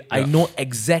graduate, I know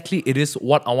exactly it is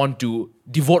what I want to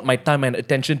devote my time and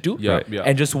attention to. Yeah, Right. yeah.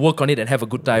 And just work on it and have a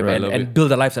good time Love and it. build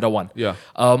the life that I want. Yeah.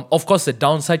 Of course, the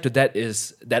downside to that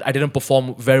is that I didn't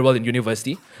perform very well in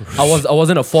university. I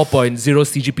wasn't a 4.0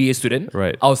 CGPA student.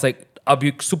 Right. I was like, I'll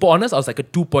be super honest, I was like a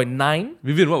 2.9.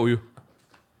 Vivian, what were you?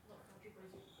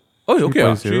 Oh, okay.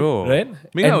 3.0. Right?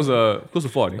 Maybe I was close to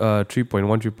 4. I think.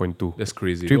 3.1, 3.2. That's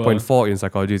crazy. 3.4 in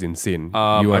psychology is insane. You I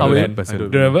are don't the know. bad I person.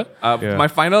 don't Do you remember? Yeah. My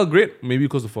final grade, maybe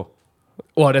close to 4.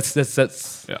 Wow, that's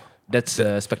Yeah. That's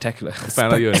spectacular.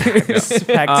 Final year. Yeah.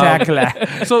 Spectacular.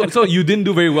 So you didn't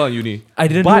do very well in uni. I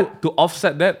didn't But to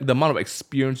offset that, the amount of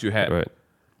experience you had. Right.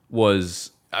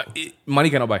 was money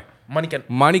cannot buy. Money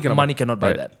cannot buy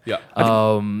Right. that. Yeah.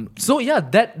 So yeah,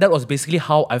 that was basically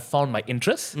how I found my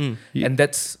interest, and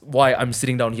that's why I'm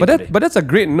sitting down here today. But that's a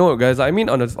great note, guys. I mean,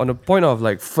 on a point of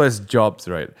like first jobs,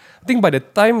 right? I think by the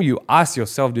time you ask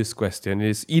yourself this question,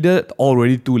 it's either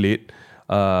already too late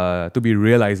to be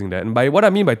realizing that. And by what I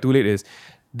mean by too late is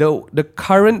the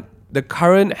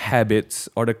current habits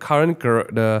or the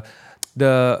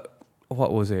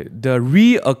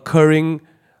reoccurring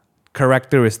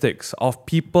characteristics of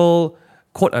people,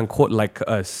 quote unquote, like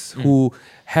us, who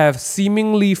have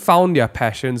seemingly found their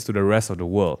passions to the rest of the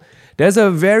world. There's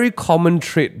a very common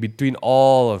trait between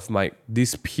all of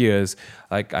these peers.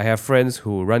 Like I have friends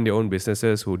who run their own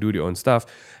businesses, who do their own stuff.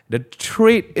 The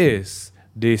trait is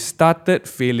they started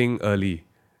failing early.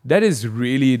 That is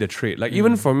really the trait. Like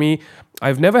even for me,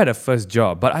 I've never had a first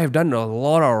job, but I've done a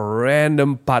lot of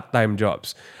random part-time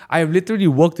jobs. I've literally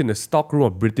worked in the stockroom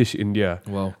of British India.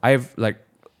 Wow. I've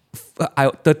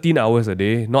 13 hours a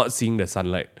day not seeing the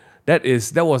sunlight. That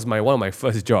was one of my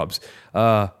first jobs.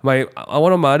 One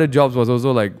of my other jobs was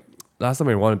also like last time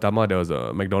in Wanatama there was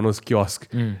a McDonald's kiosk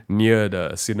near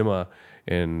the cinema,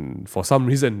 and for some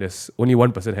reason there's only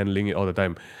one person handling it all the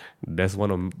time. That's one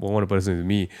of the person is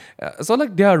me. So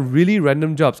like there are really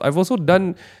random jobs. I've also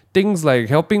done things like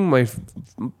helping my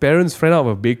parents' friend out of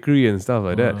a bakery and stuff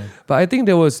like that. But I think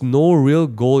there was no real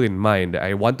goal in mind that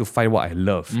I want to find what I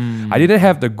love. I didn't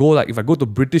have the goal like if I go to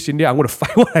British India, I'm going to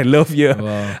find what I love here.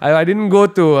 I didn't go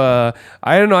to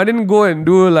I didn't go and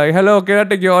do like, hello, can I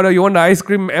take your order? You want the ice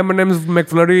cream M&M's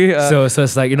McFlurry? So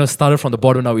it's like, started from the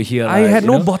bottom, now we're here. I had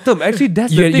no bottom. Actually,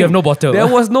 that's the thing. You have no bottom. There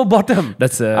was no bottom.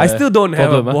 That's I still don't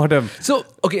have a problem, bottom. So,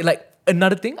 okay, like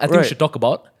another thing I think we should talk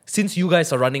about, since you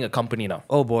guys are running a company now,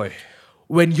 Oh boy.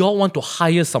 when y'all want to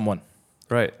hire someone,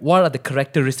 Right. what are the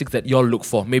characteristics that y'all look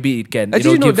for? Maybe it can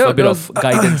Actually, give a bit of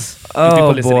guidance to people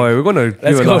Oh listening. boy, we're gonna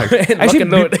Let's give go. a lot. Rock Actually,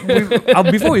 and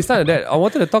note. before we start that, I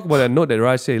wanted to talk about that note that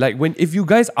Raj said. Like, if you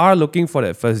guys are looking for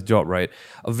that first job, right?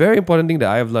 A very important thing that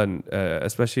I've learned,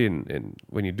 especially in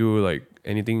when you do like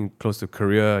anything close to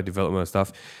career development and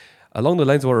stuff, along the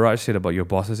lines of what Raj said about your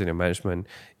bosses and your management,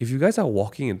 if you guys are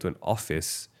walking into an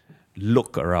office,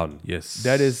 look around. Yes.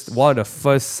 That is one of the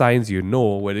first signs you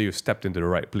know whether you stepped into the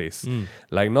right place.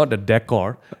 Like not the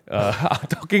decor. I'm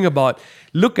talking about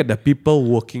look at the people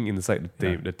working inside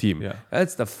the team. Yeah.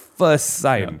 That's the first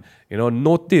sign.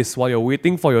 Notice while you're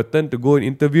waiting for your turn to go and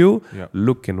interview, Yeah.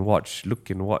 look and watch.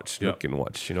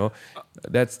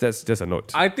 That's just a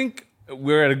note. I think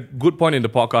we're at a good point in the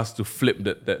podcast to flip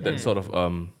that sort of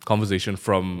conversation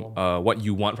from what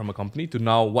you want from a company to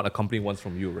now what a company wants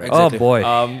from you, right? Exactly. Oh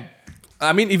boy.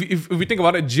 I mean, if we think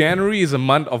about it, January is a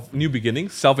month of new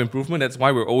beginnings, self-improvement. That's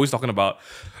why we're always talking about,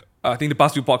 I think the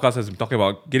past few podcasts has been talking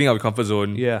about getting out of your comfort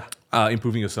zone, Yeah.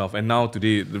 Improving yourself. And now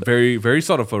today, the very, very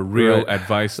sort of a real Right.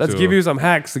 advice Let's to, give you some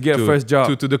hacks to get a first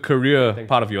job. to the career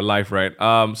part of your life, right?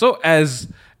 So as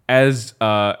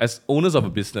owners of a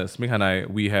business, Minghan and I,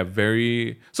 we have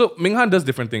so Minghan does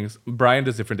different things, Brian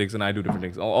does different things, and I do different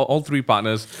things. All three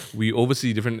partners, we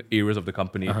oversee different areas of the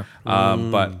company,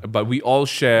 but we all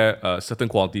share certain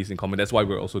qualities in common. That's why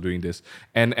we're also doing this.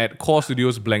 And at Core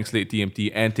Studios, Blank Slate,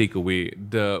 TMT, and Takeaway,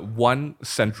 the one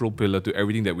central pillar to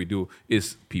everything that we do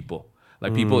is people.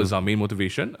 Like people is our main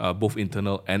motivation, both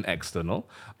internal and external.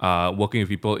 Working with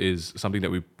people is something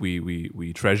that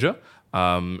we treasure.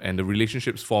 And the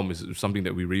relationships form is something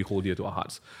that we really hold dear to our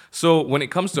hearts. So when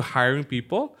it comes to hiring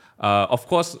people, of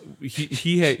course,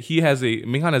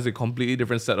 Minghan has a completely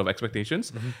different set of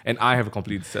expectations, and I have a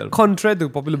completely set of. Contrary to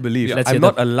popular belief, Let's hear I'm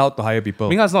not allowed to hire people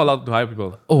Minghan's not allowed to hire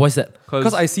people Oh, what's that?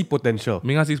 because I see potential.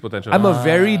 Minghan sees potential. I'm a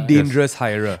very dangerous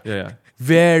hirer. yeah.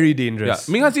 Very Yeah, dangerous.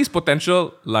 Minghan sees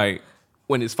potential like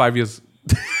when it's 5 years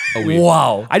away.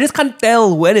 Wow. I just can't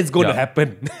tell when it's going to Yeah.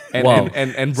 happen. And, Wow.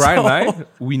 and Brian and I,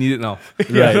 we need it now.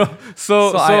 Right.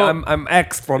 So I'm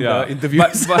X from the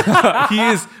interviews. But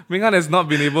Minghan has not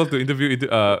been able to interview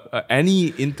any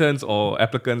interns or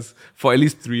applicants for at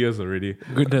least 3 years already.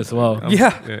 Goodness, wow.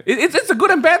 yeah. It's a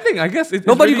good and bad thing, I guess. It's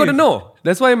Nobody really got to know.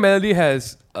 That's why Melody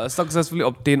has successfully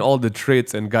obtained all the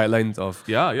traits and guidelines of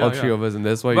all three of us, and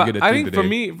that's why you get a But I team think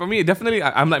today. for me, definitely,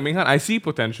 I'm like Minghan. I see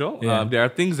potential. Yeah. There are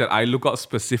things that I look out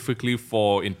specifically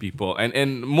for in people,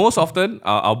 and most often,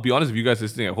 I'll be honest with you guys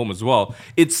listening at home as well.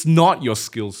 It's not your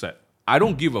skill set. I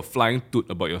don't give a flying toot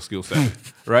about your skill set,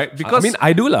 right? Because I mean,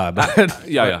 I do lah, but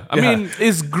yeah. I mean,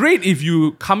 it's great if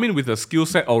you come in with a skill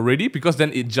set already because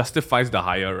then it justifies the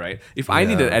hire, right? If I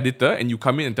need an editor and you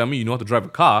come in and tell me you know how to drive a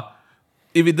car,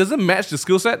 if it doesn't match the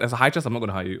skill set, there's a high chance I'm not going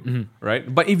to hire you, right?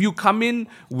 But if you come in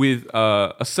with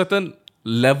a certain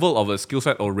level of a skill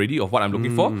set already of what I'm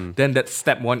looking for, then that's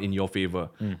step one in your favor.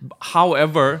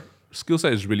 However, skill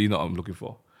set is really not what I'm looking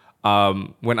for.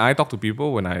 When I talk to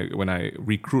people, when I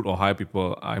recruit or hire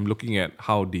people, I'm looking at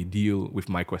how they deal with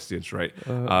my questions, right?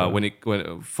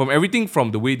 From everything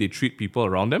from the way they treat people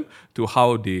around them to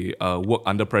how they work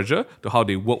under pressure to how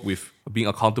they work with being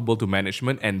accountable to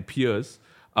management and peers.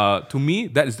 To me,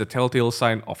 that is the telltale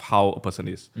sign of how a person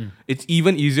is. It's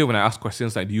even easier when I ask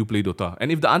questions like, do you play Dota?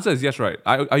 And if the answer is yes, right,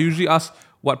 I usually ask,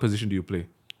 what position do you play?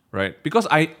 Right? Because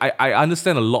I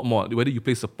understand a lot more, whether you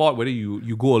play support, whether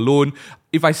you go alone.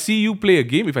 If I see you play a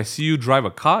game, if I see you drive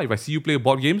a car, if I see you play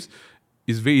board games,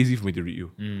 it's very easy for me to read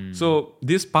you. So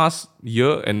this past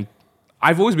year, and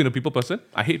I've always been a people person.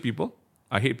 I hate people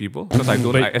because I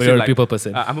don't. But you're a people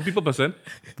person. I'm a people person,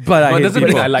 But I but it hate doesn't mean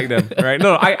people. I like them, right?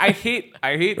 No, I hate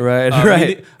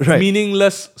Right.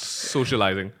 meaningless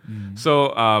socializing.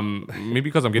 So maybe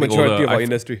because I'm getting Majority older, of our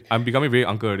industry. I'm becoming very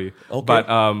uncle already. Okay.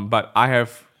 But I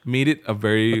have made it a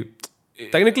very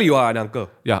Technically, you are an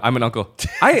uncle. yeah, I'm an uncle.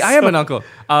 I am an uncle.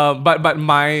 But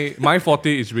my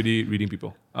forte is really reading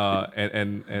people.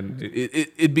 And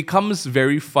it becomes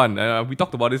very fun. We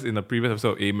talked about this in the previous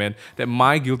episode, Amen, that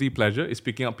my guilty pleasure is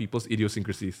picking up people's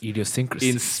idiosyncrasies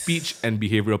in speech and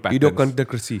behavioral patterns.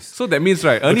 Idiosyncrasies. So that means,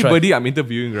 right, anybody I'm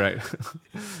interviewing, right,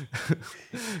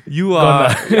 you are,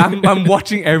 I'm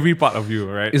watching every part of you,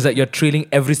 right? Is that you're trailing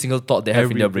every single thought they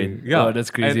have in their brain. Everything. Yeah. Oh,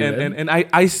 that's crazy. And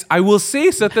I will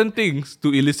say certain things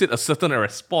to elicit a certain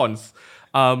response,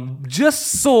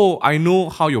 just so I know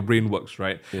how your brain works,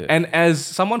 right? Yeah. And as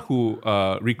someone who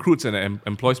recruits and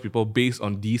employs people based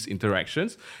on these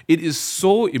interactions, it is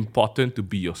so important to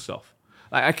be yourself.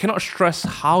 Like, I cannot stress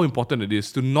how important it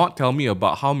is to not tell me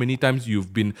about how many times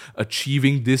you've been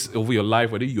achieving this over your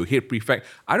life, whether you're head prefect.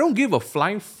 I don't give a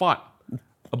flying fart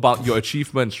about your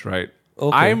achievements, right?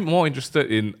 Okay. I'm more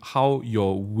interested in how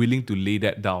you're willing to lay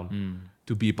that down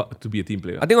to be a team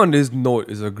player. I think on this note,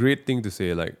 it's a great thing to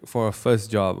say, like, for a first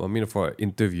job, for an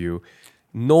interview,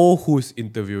 know who's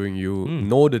interviewing you,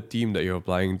 know the team that you're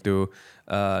applying to,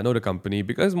 know the company,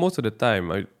 because most of the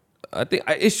time, I think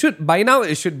it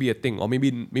should be a thing, or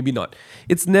maybe not.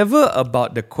 It's never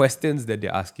about the questions that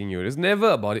they're asking you. It's never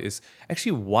about it. It's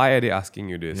actually, why are they asking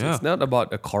you this? Yeah. It's not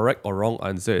about a correct or wrong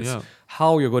answer. It's Yeah.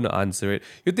 how you're going to answer it.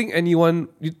 You think anyone?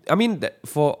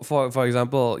 For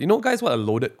example, you know, guys, what a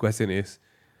loaded question is?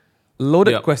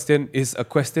 Loaded Yep. question is a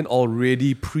question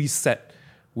already preset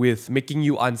with making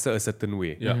you answer a certain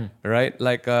way. Yeah. Mhm. Right?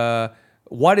 Like,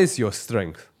 what is your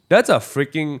strength? That's a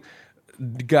freaking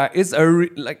guy. It's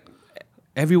like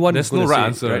everyone. There's is gonna no right say it,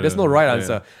 answer. Right? There's no right Yeah.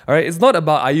 answer. All right. It's not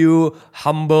about are you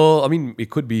humble. I mean, it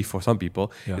could be for some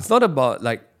people. Yeah. It's not about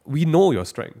like we know your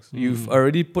strengths. You've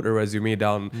already put a resume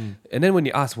down, and then when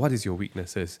you ask what is your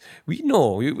weaknesses, we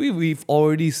know we've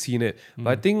already seen it.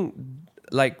 But I think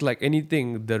like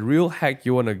anything, the real hack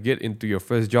you want to get into your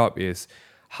first job is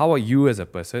how are you as a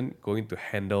person going to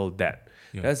handle that.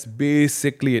 Yeah. That's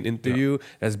basically an interview.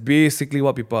 That's basically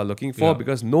what people are looking for, Yeah.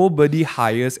 because nobody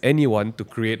hires anyone to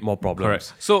create more problems.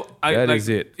 Correct. So That is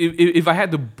it. If I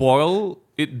had to boil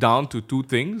it down to two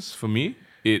things for me,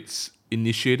 it's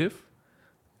initiative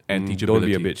and teachability. Don't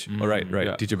be a bitch. All right.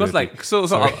 Yeah. Teachability.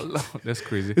 Because like that's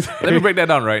crazy. Let me break that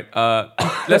down. Right.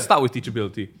 Let's start with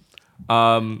teachability.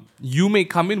 You may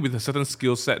come in with a certain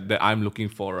skill set that I'm looking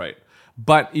for, right?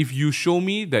 But if you show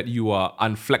me that you are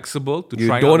unflexible to you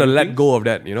try, don't want to new let things, go of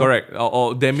that, you know? correct,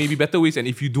 or there may be better ways, and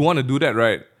if you do want to do that,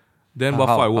 right, then what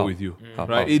How? for I work How? with you, How?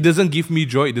 right? How? It doesn't give me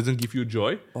joy. It doesn't give you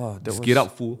joy. Oh, that Just get was-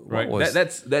 out, fool. what Right? was-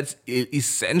 That's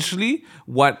essentially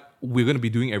what we're going to be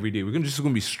doing every day. We're just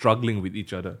going to be struggling with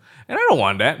each other, and I don't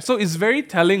want that. So it's very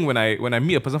telling when I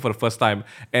meet a person for the first time,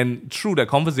 and through that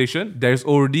conversation, there's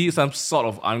already some sort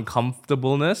of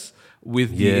uncomfortableness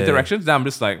with the Yeah. interactions. Then I'm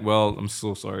just like, well, I'm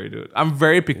so sorry, dude. I'm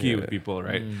very picky with people,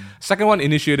 right? Second one,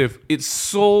 initiative. It's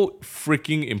so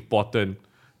freaking important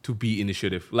to be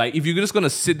initiative. Like, if you're just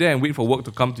gonna sit there and wait for work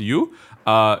to come to you,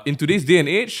 in today's day and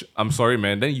age, I'm sorry,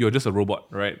 man, then you're just a robot,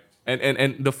 right?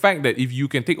 And the fact that if you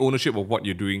can take ownership of what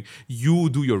you're doing, you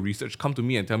do your research, come to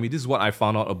me and tell me, this is what I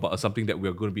found out about something that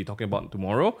we're going to be talking about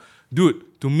tomorrow.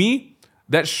 Dude, to me,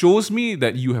 that shows me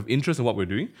that you have interest in what we're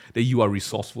doing, that you are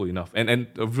resourceful enough. And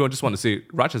everyone just want to say,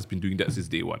 Raj has been doing that since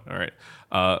day one, all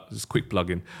right? Just quick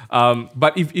plug-in.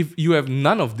 But if you have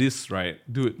none of this, right,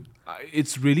 dude,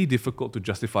 it's really difficult to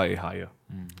justify a hire.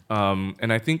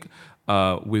 And I think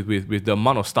with the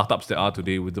amount of startups there are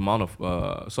today, with the amount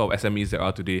of sort of SMEs there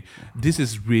are today, this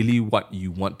is really what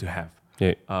you want to have.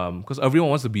 Yeah. Because everyone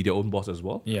wants to be their own boss as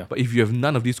well. Yeah. But if you have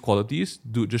none of these qualities,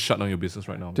 dude, just shut down your business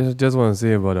right now. Just want to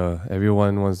say about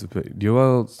everyone wants to play. Do you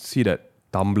all see that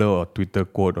Tumblr or Twitter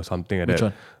quote or something like Which that.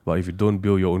 one? But if you don't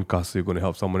build your own castle, you're going to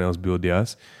help someone else build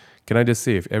theirs. Can I just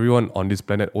say, if everyone on this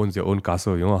planet owns their own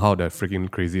castle, you know how they're freaking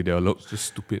crazy they'll look? Just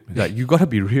stupid. Man. Like, you gotta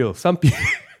be real. Some people,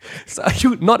 that's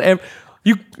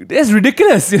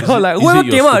ridiculous. You know, like is whoever it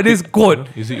your came out with this stupid- quote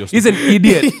Is it your is an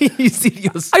idiot. Is it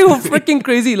your Are you freaking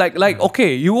crazy? Like,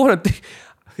 okay, you want to.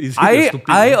 Is it your stupid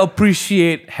I man?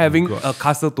 appreciate having a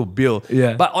castle to build.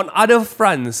 Yeah. But on other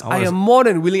fronts, I wanna am more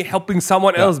than willing helping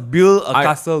someone else build a I-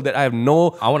 castle that I have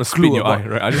no I want to clue spin your about. eye,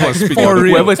 right? I just want to spin For your eye.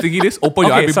 real. Whoever's thinking this, open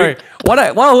your eye. Okay, be sorry. big. Where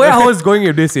I was going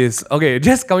with this is, okay,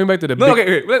 just coming back to the No, big,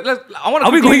 okay, wait. I want to.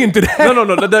 Are we going into that? No.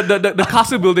 The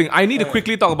castle building. I need to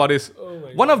quickly talk about this.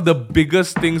 One of the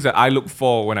biggest things that I look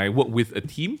for when I work with a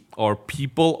team or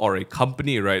people or a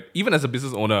company, right? Even as a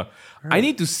business owner, I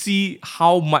need to see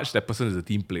how much that person is a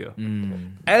team player.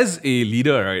 As a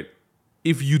leader, right?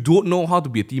 If you don't know how to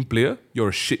be a team player, you're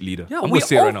a shit leader. Yeah, I'm we gonna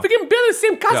say it all right now. freaking build the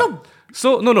same castle. Yeah.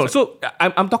 So no. So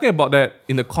I'm talking about that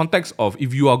in the context of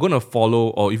if you are going to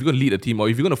follow or if you're going to lead a team or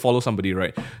if you're going to follow somebody,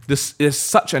 right? This is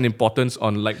such an importance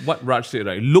on like what Raj said,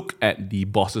 right? Look at the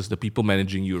bosses, the people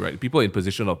managing you, right? People in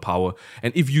position of power.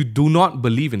 And if you do not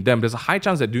believe in them, there's a high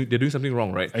chance that they're doing something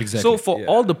wrong, right? Exactly. So for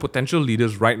all the potential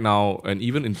leaders right now and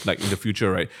even in the future,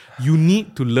 right? You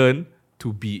need to learn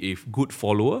to be a good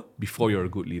follower before you're a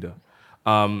good leader.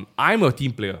 I'm a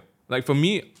team player. Like for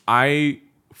me, I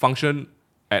function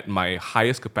at my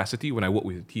highest capacity when I work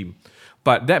with a team.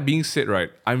 But that being said, right,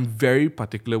 I'm very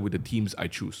particular with the teams I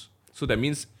choose. So that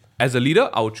means as a leader,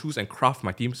 I'll choose and craft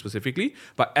my team specifically.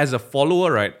 But as a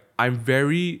follower, right, I'm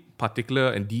very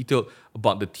particular and detailed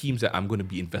about the teams that I'm going to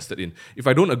be invested in. If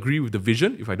I don't agree with the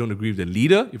vision, if I don't agree with the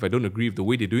leader, if I don't agree with the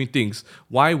way they're doing things,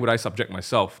 why would I subject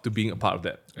myself to being a part of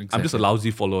that? I'm just a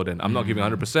lousy follower then. I'm not giving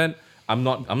 100%. I'm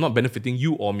not benefiting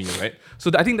you or me, right? So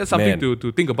I think that's something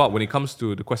to think about when it comes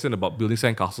to the question about building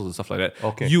sandcastles and stuff like that.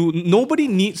 Okay. Nobody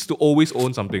needs to always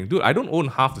own something. Dude, I don't own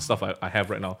half the stuff I have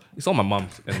right now. It's all my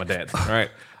mom's and my dad's, all right?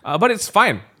 But it's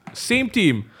fine. Same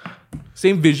team,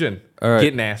 same vision. All right.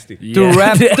 Get nasty. To Yeah,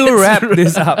 wrap that's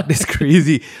this up, this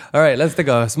crazy. All right, let's take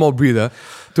a small breather.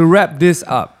 To wrap this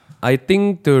up, I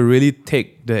think to really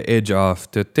take the edge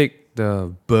off, to take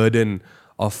the burden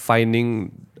of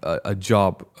finding a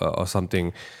job or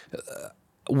something,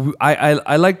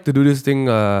 I like to do this thing.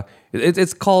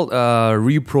 It's called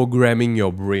reprogramming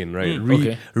your brain, right?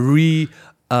 Okay.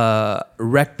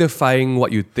 Rectifying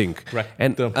what you think,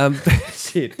 Rectum. and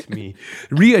shit me,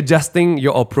 readjusting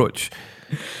your approach.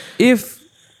 If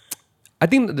I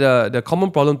think the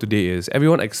common problem today is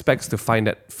everyone expects to find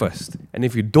that first, and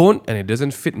if you don't and it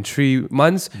doesn't fit in 3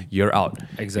 months, you're out.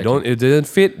 Exactly. It doesn't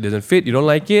fit. You don't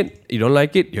like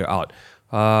it, you're out.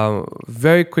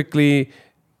 Very quickly,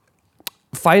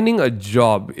 finding a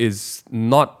job is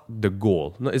not the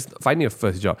goal. No, it's finding a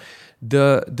first job.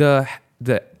 The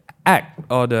act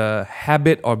or the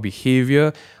habit or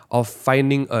behavior of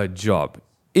finding a job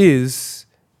is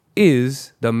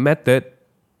the method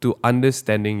to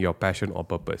understanding your passion or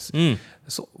purpose.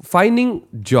 So finding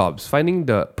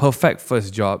the perfect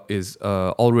first job is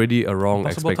already a wrong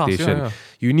Impossible task, expectation. yeah.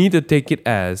 You need to take it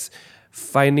as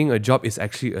finding a job is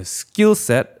actually a skill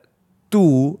set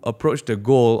to approach the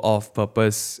goal of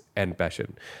purpose and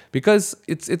passion. Because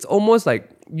it's almost like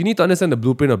you need to understand the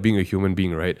blueprint of being a human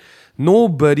being, right?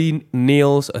 Nobody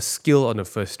nails a skill on the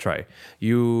first try.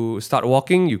 You start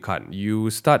walking, you can't. You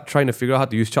start trying to figure out how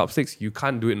to use chopsticks, you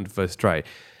can't do it in the first try.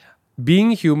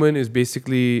 Being human is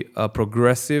basically a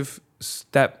progressive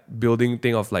step building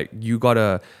thing of like you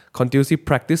gotta continuously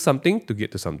practice something to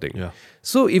get to something. Yeah.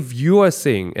 So if you are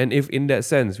saying, and if in that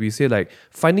sense we say like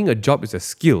finding a job is a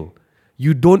skill,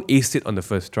 you don't ace it on the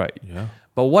first try. Yeah.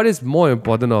 But what is more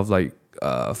important of like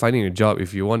finding a job,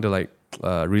 if you want to like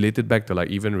relate it back to like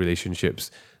even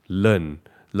relationships, learn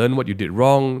what you did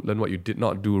wrong, learn what you did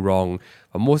not do wrong.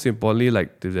 But most importantly,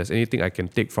 like if there's anything I can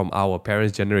take from our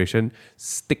parents' generation,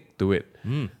 stick to it.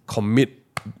 Commit.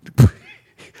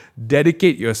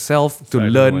 Dedicate yourself to I know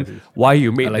what learn it is. why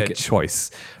you made like that it.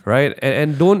 choice, right?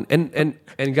 And don't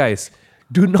and guys,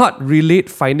 do not relate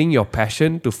finding your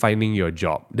passion to finding your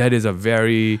job. That is a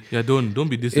very Yeah, don't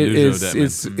be disillusioned with that,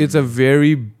 man. it's a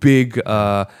very big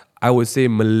I would say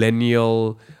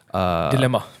millennial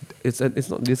Dilemma. It's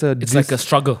It's like a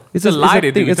struggle. it's a lie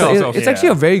they thing. tell themselves. It's actually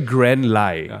a very grand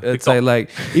lie. It's TikTok. like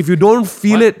if you don't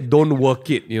feel it, don't work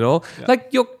it. You know, like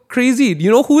you're crazy. You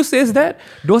know who says that?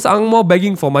 Those Angmo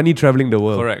begging for money traveling the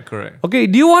world. Correct. Okay,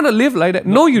 do you want to live like that?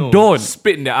 No, you don't.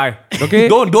 Spit in the eye. Okay?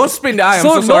 don't spit in the eye. I'm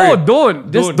So so sorry. no,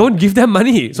 don't. Just don't give them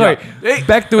money. Sorry. Yeah. Hey.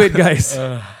 Back to it, guys.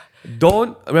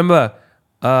 Don't remember.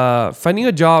 Finding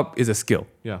a job is a skill.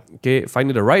 Yeah. Okay.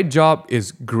 Finding the right job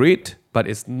is great. but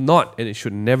it's not, and it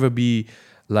should never be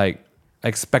like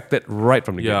expected right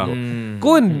from the Yeah. get-go.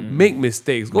 Go and make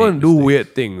mistakes. Go and do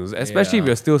weird things, especially if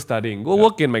you're still studying. Go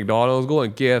work in McDonald's, go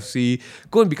in KFC,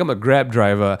 go and become a Grab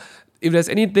driver. If there's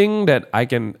anything that I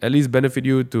can at least benefit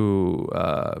you to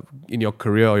in your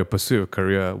career or your pursuit of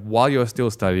career while you're still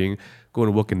studying, go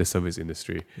and work in the service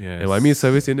industry. Yes. And what I mean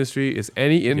service industry is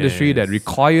any industry that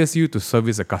requires you to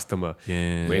service a customer.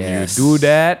 Yes. When Yes. you do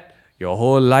that, your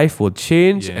whole life will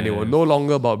change and it will Yes. no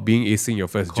longer about being acing your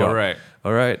first job. Correct.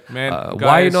 All right. Man,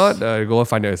 why guys- not? Go and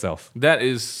find it yourself. That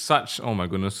is such, oh my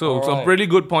goodness. So, some Alright. really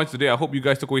good points today. I hope you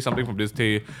guys took away something from this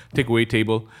takeaway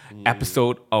table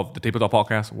episode of the Table Talk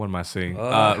Podcast. What am I saying?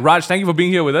 Raj, thank you for being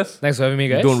here with us. Thanks for having me,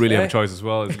 guys. You don't really have a choice as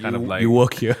well. It's kind of like. You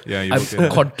work here. Yeah, you I'm work here.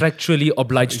 contractually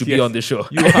obliged to be Yes. on this show.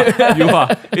 You are. You are.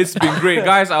 It's been great.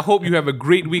 Guys, I hope you have a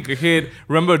great week ahead.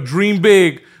 Remember, dream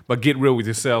big, but get real with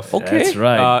yourself. Okay. That's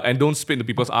right. And don't spit into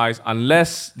people's eyes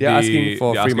unless They're asking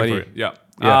for free money. it. Yeah.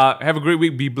 Yeah. Have a great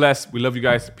week. Be blessed. We love you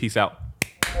guys. Peace out.